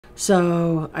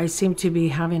So I seem to be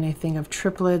having a thing of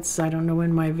triplets. I don't know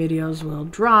when my videos will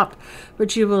drop,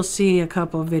 but you will see a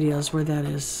couple of videos where that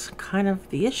is kind of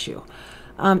the issue.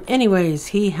 Anyways,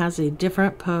 he has a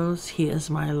different pose. He is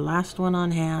my last one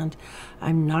on hand.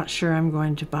 I'm not sure I'm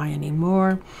going to buy any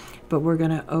more, but we're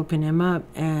going to open him up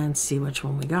and see which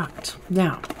one we got.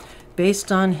 Now,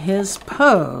 based on his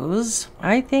pose,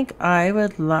 I think I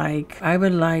would like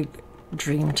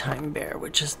Dreamtime Bear,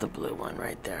 which is the blue one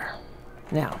right there.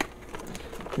 Now,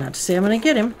 not to say I'm going to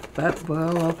get him, but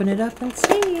we'll open it up and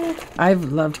see.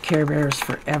 I've loved Care Bears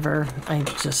forever. I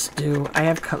just do. I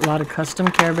have a lot of custom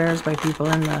Care Bears by people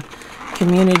in the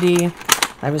community.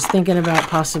 I was thinking about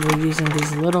possibly using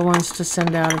these little ones to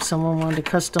send out if someone wanted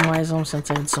to customize them, since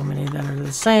I had so many that are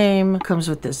the same. Comes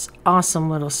with this awesome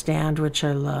little stand, which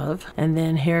I love. And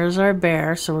then here's our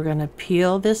bear. So we're going to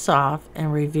peel this off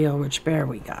and reveal which bear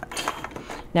we got.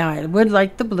 Now, I would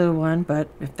like the blue one, but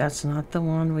if that's not the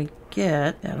one we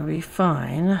get, that'll be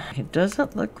fine. It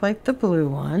doesn't look like the blue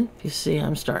one. You see,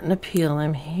 I'm starting to peel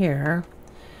him here.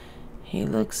 He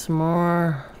looks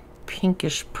more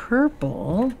pinkish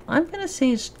purple. I'm going to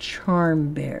say it's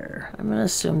Charm Bear. I'm going to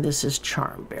assume this is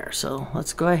Charm Bear. So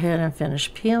let's go ahead and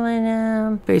finish peeling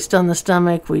him. Based on the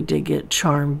stomach, we did get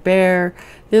Charm Bear.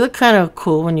 They look kind of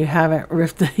cool when you haven't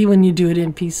ripped when you do it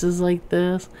in pieces like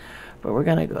this. But we're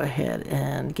going to go ahead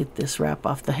and get this wrap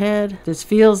off the head. This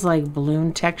feels like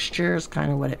balloon texture is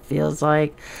kind of what it feels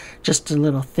like. Just a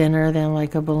little thinner than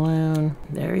like a balloon.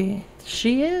 There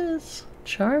she is.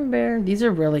 Charm Bear. These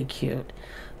are really cute.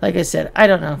 Like I said, I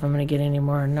don't know if I'm going to get any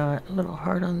more or not. A little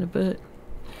hard on the butt.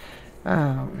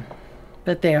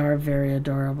 But they are very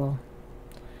adorable.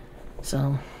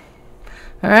 So,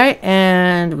 all right.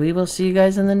 And we will see you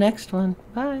guys in the next one.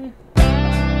 Bye.